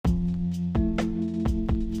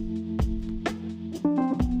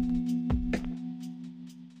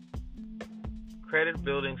Credit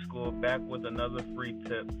Building School, back with another free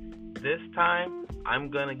tip. This time,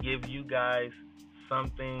 I'm going to give you guys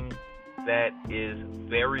something that is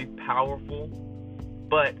very powerful,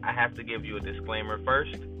 but I have to give you a disclaimer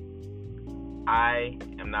first. I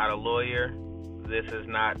am not a lawyer. This is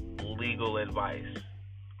not legal advice,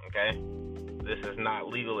 okay? This is not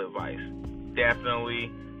legal advice.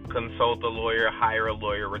 Definitely consult a lawyer, hire a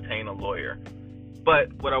lawyer, retain a lawyer.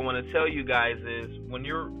 But what I want to tell you guys is when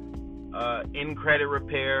you're in credit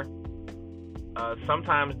repair,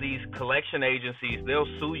 sometimes these collection agencies, they'll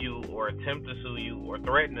sue you or attempt to sue you or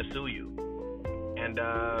threaten to sue you. And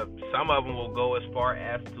some of them will go as far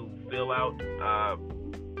as to fill out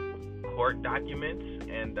court documents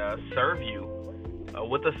and serve you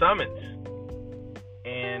with a summons.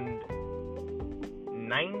 And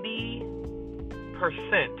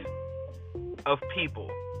 90% of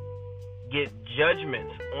people get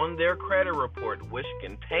judgments on their credit report, which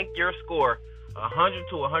can tank your score 100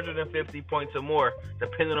 to 150 points or more,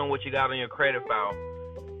 depending on what you got on your credit file.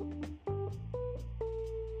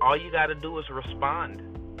 All you got to do is respond.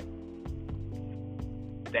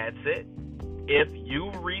 That's it. If you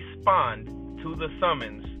respond to the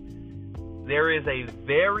summons, there is a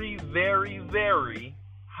very, very, very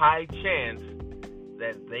high chance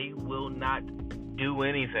that they will not do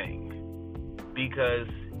anything, because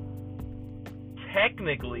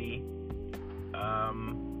technically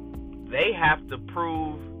they have to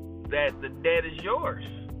prove that the debt is yours.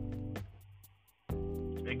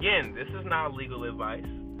 Again, this is not legal advice.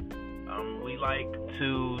 We like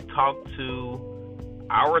to talk to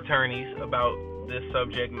our attorneys about this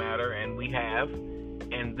subject matter, and we have.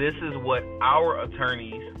 And this is what our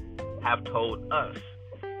attorneys have told us.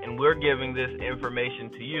 And we're giving this information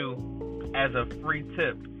to you as a free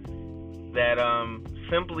tip that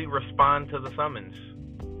simply respond to the summons.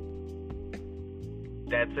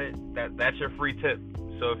 That's it. That's your free tip.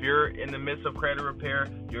 So if you're in the midst of credit repair,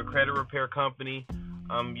 you're a credit repair company,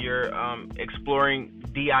 you're exploring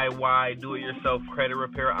DIY, do-it-yourself credit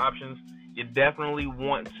repair options, you definitely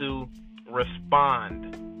want to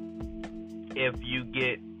respond if you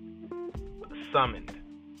get summoned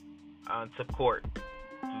to court.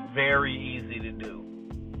 It's very easy to do.